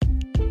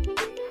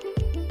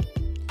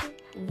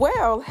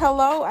Well,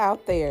 hello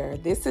out there.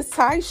 This is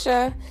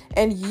Taisha,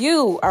 and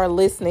you are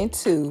listening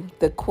to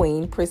The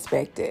Queen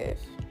Perspective.